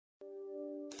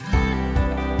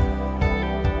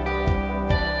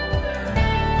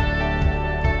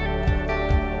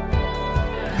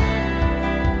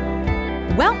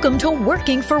Welcome to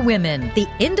Working for Women, the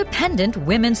Independent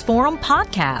Women's Forum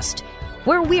podcast,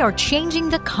 where we are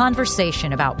changing the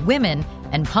conversation about women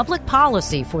and public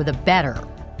policy for the better.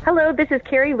 Hello, this is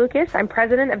Carrie Lucas. I'm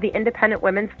president of the Independent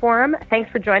Women's Forum.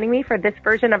 Thanks for joining me for this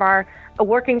version of our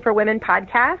Working for Women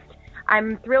podcast.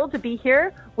 I'm thrilled to be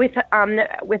here with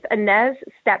Inez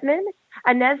Stepman.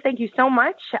 Inez, thank you so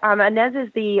much. Inez is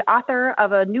the author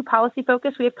of a new policy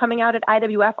focus we have coming out at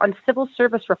IWF on civil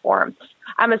service reform.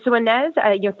 So Inez,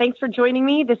 thanks for joining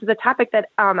me. This is a topic that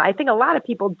I think a lot of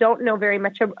people don't know very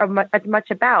much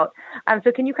about.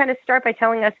 So can you kind of start by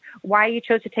telling us why you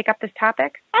chose to take up this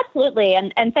topic? Absolutely,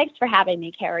 and thanks for having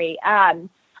me, Carrie.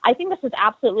 I think this is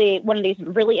absolutely one of these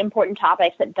really important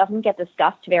topics that doesn't get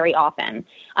discussed very often.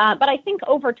 But I think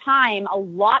over time, a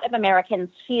lot of Americans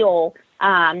feel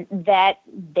that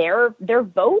their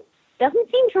vote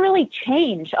doesn't seem to really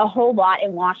change a whole lot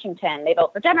in Washington. They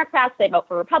vote for Democrats, they vote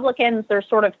for Republicans. There's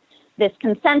sort of this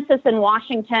consensus in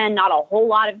Washington. Not a whole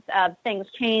lot of things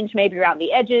change, maybe around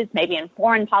the edges, maybe in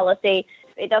foreign policy.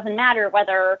 It doesn't matter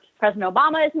whether President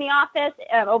Obama is in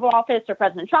the Oval Office, or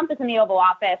President Trump is in the Oval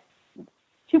Office.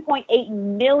 2.8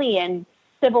 million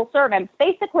civil servants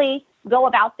basically go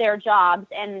about their jobs,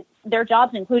 and their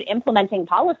jobs include implementing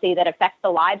policy that affects the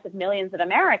lives of millions of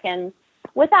Americans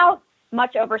without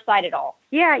much oversight at all.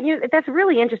 Yeah, that's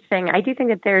really interesting. I do think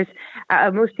that there's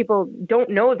most people don't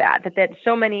know that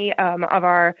so many of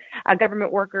our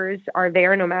government workers are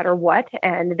there no matter what,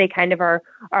 and they kind of are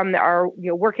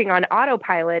working on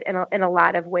autopilot in a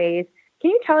lot of ways. Can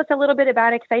you tell us a little bit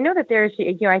about it? Because I know that there's,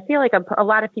 I feel like a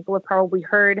lot of people have probably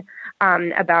heard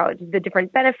about the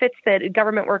different benefits that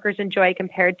government workers enjoy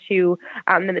compared to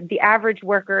the average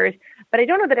workers. But I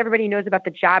don't know that everybody knows about the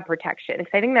job protection,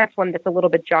 because I think that's one that's a little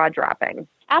bit jaw-dropping.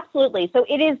 Absolutely. So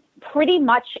it is pretty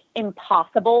much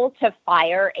impossible to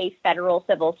fire a federal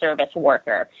civil service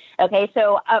worker. Okay,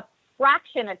 so a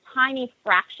tiny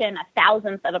fraction,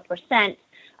 1/1000%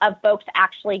 of folks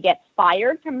actually get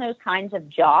fired from those kinds of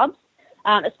jobs.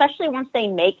 Especially once they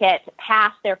make it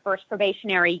past their first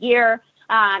probationary year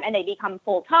and they become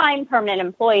full-time permanent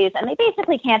employees, and they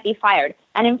basically can't be fired.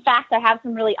 And in fact, I have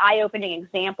some really eye-opening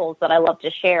examples that I love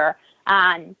to share.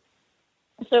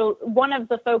 So one of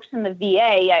the folks in the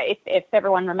VA, if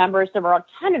everyone remembers, there were a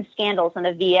ton of scandals in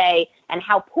the VA and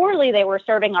how poorly they were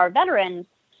serving our veterans.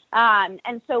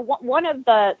 And so one of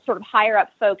the sort of higher-up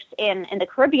folks in the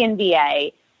Caribbean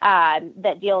VA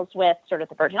that deals with sort of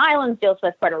the Virgin Islands, deals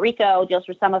with Puerto Rico, deals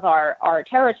with some of our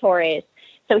territories.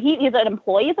 So he's an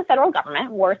employee of the federal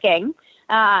government working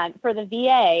for the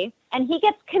VA, and he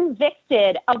gets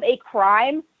convicted of a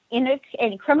crime in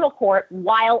a criminal court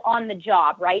while on the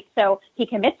job, right? So he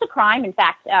commits a crime, in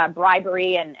fact,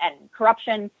 bribery and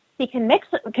corruption. He commits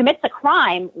a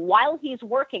crime while he's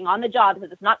working on the job,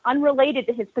 because it's not unrelated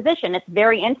to his position. It's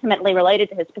very intimately related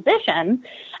to his position.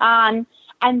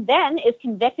 And then is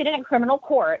convicted in a criminal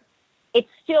court. It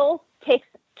still takes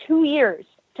 2 years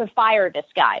to fire this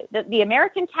guy. The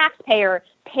American taxpayer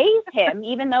pays him,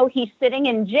 even though he's sitting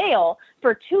in jail,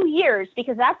 for 2 years,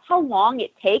 because that's how long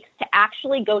it takes to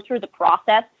actually go through the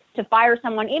process to fire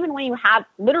someone, even when you have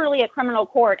literally a criminal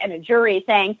court and a jury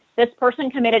saying this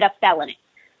person committed a felony.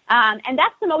 And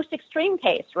that's the most extreme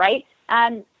case, right?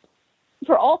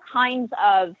 For all kinds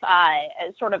of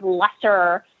sort of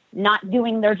lesser not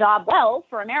doing their job well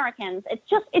for Americans,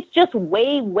 it's just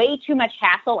way too much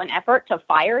hassle and effort to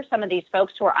fire some of these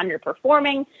folks who are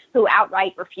underperforming, who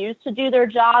outright refuse to do their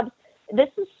jobs. This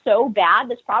is so bad.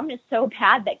 This problem is so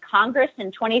bad that Congress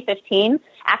in 2015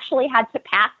 actually had to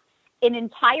pass an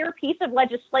entire piece of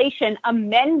legislation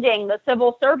amending the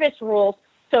civil service rules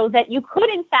so that you could,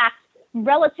 in fact,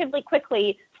 relatively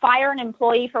quickly fire an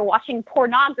employee for watching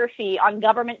pornography on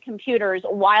government computers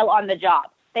while on the job.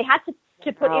 They had to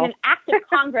put in an act of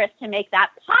Congress to make that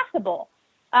possible.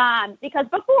 Because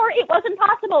before it wasn't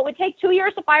possible. It would take 2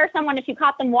 years to fire someone if you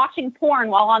caught them watching porn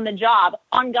while on the job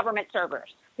on government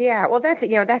servers. Yeah, well, that's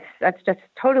just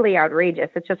totally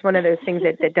outrageous. It's just one of those things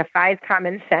that defies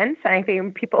common sense. And I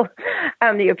think people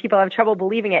have trouble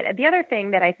believing it. And the other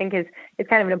thing that I think is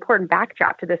kind of an important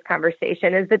backdrop to this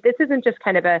conversation is that this isn't just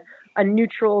kind of a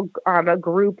neutral a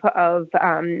group of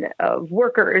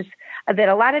workers. That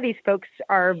a lot of these folks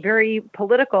are very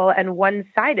political and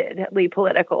one-sidedly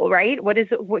political, right?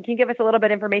 Can you give us a little bit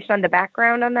of information on the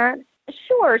background on that?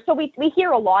 Sure. So we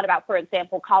hear a lot about, for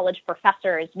example, college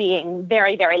professors being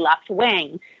very, very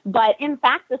left-wing. But in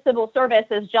fact, the civil service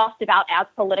is just about as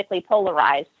politically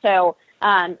polarized. So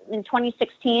in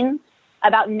 2016,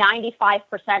 about 95%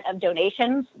 of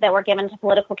donations that were given to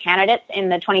political candidates in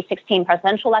the 2016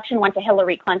 presidential election went to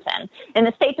Hillary Clinton. In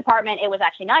the State Department, it was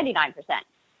actually 99%.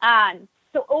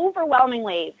 So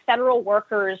overwhelmingly, federal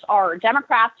workers are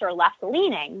Democrats or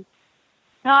left-leaning,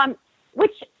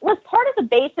 which was part of the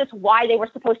basis why they were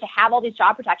supposed to have all these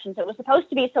job protections. It was supposed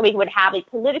to be so we would have a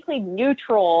politically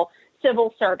neutral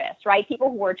civil service, right? People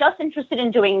who were just interested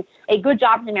in doing a good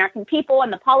job for the American people,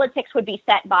 and the politics would be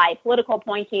set by political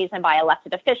appointees and by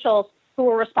elected officials who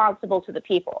were responsible to the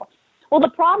people. Well, the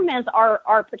problem is our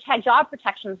job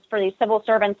protections for these civil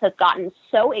servants has gotten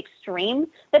so extreme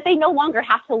that they no longer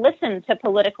have to listen to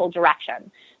political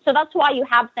direction. So that's why you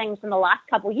have things in the last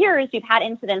couple of years. You've had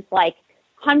incidents like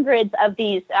hundreds of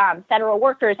these federal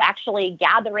workers actually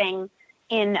gathering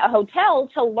in a hotel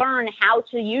to learn how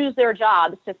to use their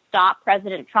jobs to stop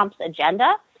President Trump's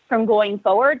agenda from going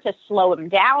forward, to slow him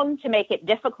down, to make it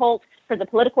difficult for the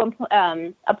political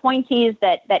appointees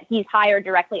that he's hired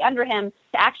directly under him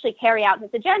to actually carry out his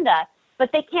agenda.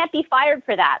 But they can't be fired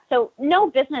for that. So no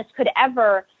business could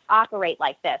ever operate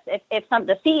like this. If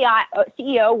the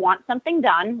CEO wants something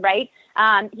done, right,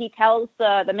 he tells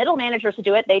the middle managers to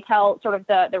do it. They tell sort of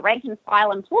the rank and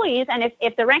file employees. And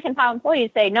if the rank and file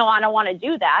employees say, no, I don't want to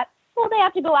do that, well, they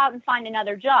have to go out and find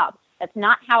another job. That's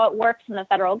not how it works in the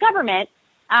federal government.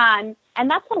 And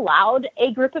that's allowed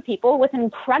a group of people with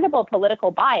incredible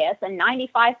political bias and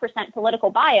 95% political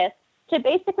bias to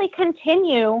basically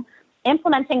continue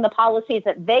implementing the policies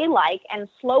that they like and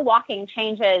slow walking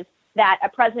changes that a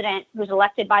president who's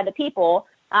elected by the people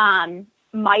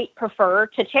might prefer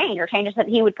to change, or changes that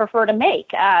he would prefer to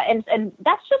make. And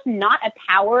that's just not a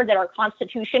power that our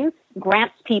Constitution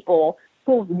grants people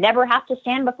who never have to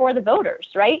stand before the voters,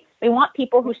 right? We want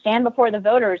people who stand before the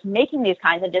voters making these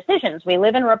kinds of decisions. We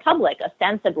live in a republic,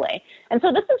 ostensibly. And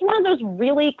so this is one of those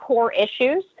really core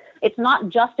issues. It's not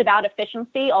just about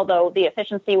efficiency, although the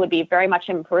efficiency would be very much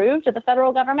improved at the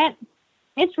federal government.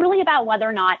 It's really about whether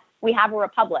or not we have a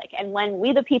republic. And when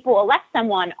we, the people, elect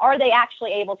someone, are they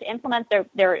actually able to implement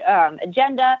their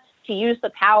agenda, to use the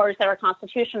powers that our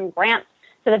Constitution grants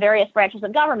to the various branches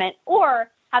of government, or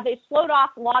have they slowed off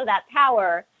a lot of that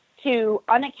power to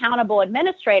unaccountable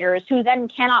administrators who then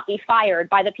cannot be fired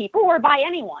by the people or by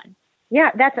anyone?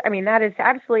 Yeah, that is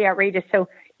absolutely outrageous. So,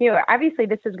 obviously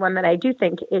this is one that I do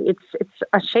think it's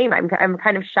a shame. I'm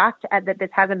kind of shocked at that this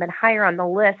hasn't been higher on the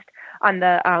list, on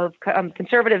the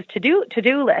conservatives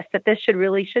to-do list, that this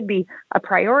should be a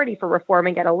priority for reform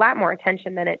and get a lot more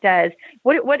attention than it does.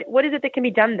 What is it that can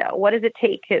be done, though? What does it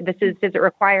take? Does it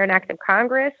require an act of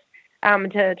Congress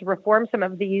to reform some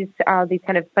of these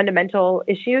kind of fundamental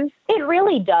issues? It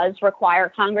really does require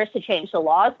Congress to change the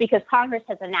laws, because Congress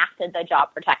has enacted the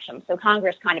job protection. So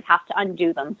Congress kind of has to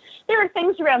undo them. There are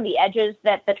things around the edges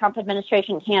that the Trump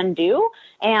administration can do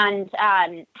and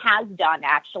has done,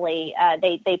 actually.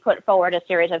 They put forward a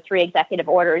series of 3 executive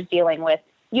orders dealing with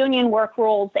union work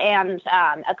rules and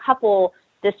a couple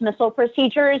dismissal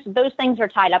procedures. Those things are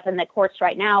tied up in the courts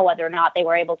right now, whether or not they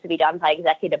were able to be done by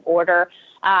executive order.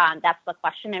 That's the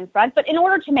question in front. But in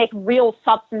order to make real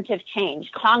substantive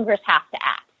change, Congress has to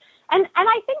act. And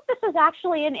I think this is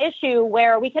actually an issue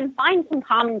where we can find some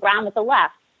common ground with the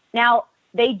left. Now,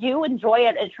 they do enjoy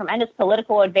a tremendous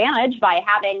political advantage by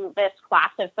having this class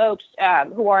of folks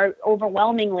who are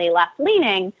overwhelmingly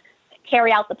left-leaning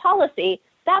carry out the policy.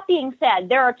 That being said,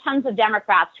 there are tons of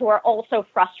Democrats who are also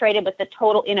frustrated with the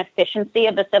total inefficiency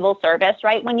of the civil service,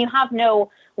 right? When you have no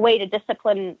way to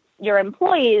discipline your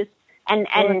employees and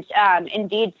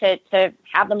indeed to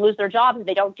have them lose their jobs if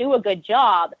they don't do a good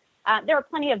job, there are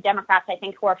plenty of Democrats, I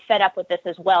think, who are fed up with this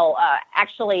as well.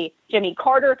 Actually, Jimmy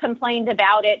Carter complained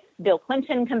about it. Bill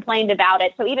Clinton complained about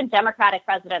it. So even Democratic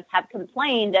presidents have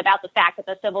complained about the fact that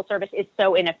the civil service is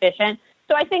so inefficient.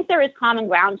 So I think there is common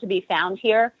ground to be found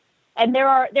here. And there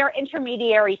are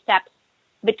intermediary steps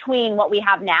between what we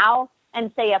have now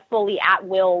and, say, a fully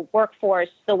at-will workforce,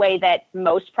 the way that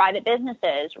most private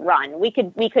businesses run. We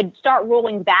could start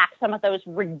rolling back some of those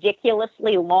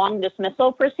ridiculously long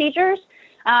dismissal procedures,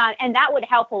 and that would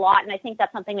help a lot. And I think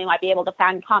that's something we might be able to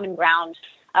find common ground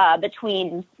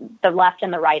between the left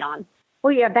and the right on.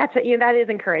 Well, yeah, that is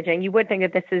encouraging. You would think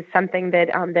that this is something that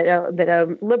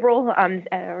a liberal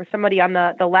or somebody on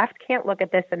the left can't look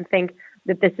at this and think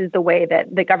that this is the way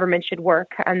that the government should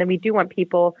work. And then we do want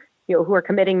people, who are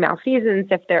committing malfeasance,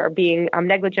 if they're being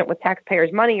negligent with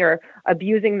taxpayers' money or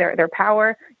abusing their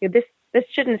power. This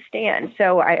shouldn't stand.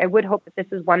 So I would hope that this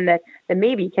is one that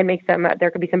maybe can make there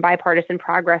could be some bipartisan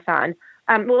progress on.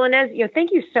 Well, Inez,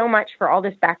 thank you so much for all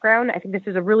this background. I think this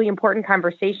is a really important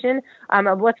conversation.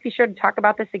 Let's be sure to talk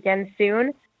about this again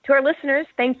soon. To our listeners,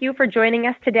 thank you for joining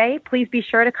us today. Please be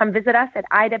sure to come visit us at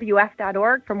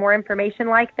iwf.org for more information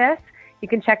like this. You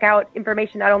can check out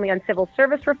information not only on civil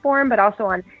service reform, but also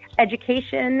on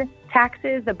education,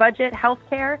 taxes, the budget,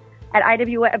 healthcare. at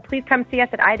IWF. Please come see us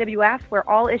at IWF, where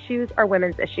all issues are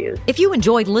women's issues. If you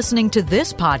enjoyed listening to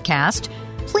this podcast,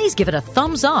 please give it a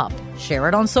thumbs up, share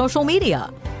it on social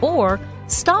media, or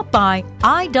stop by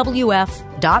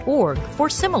IWF.org for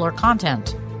similar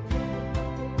content.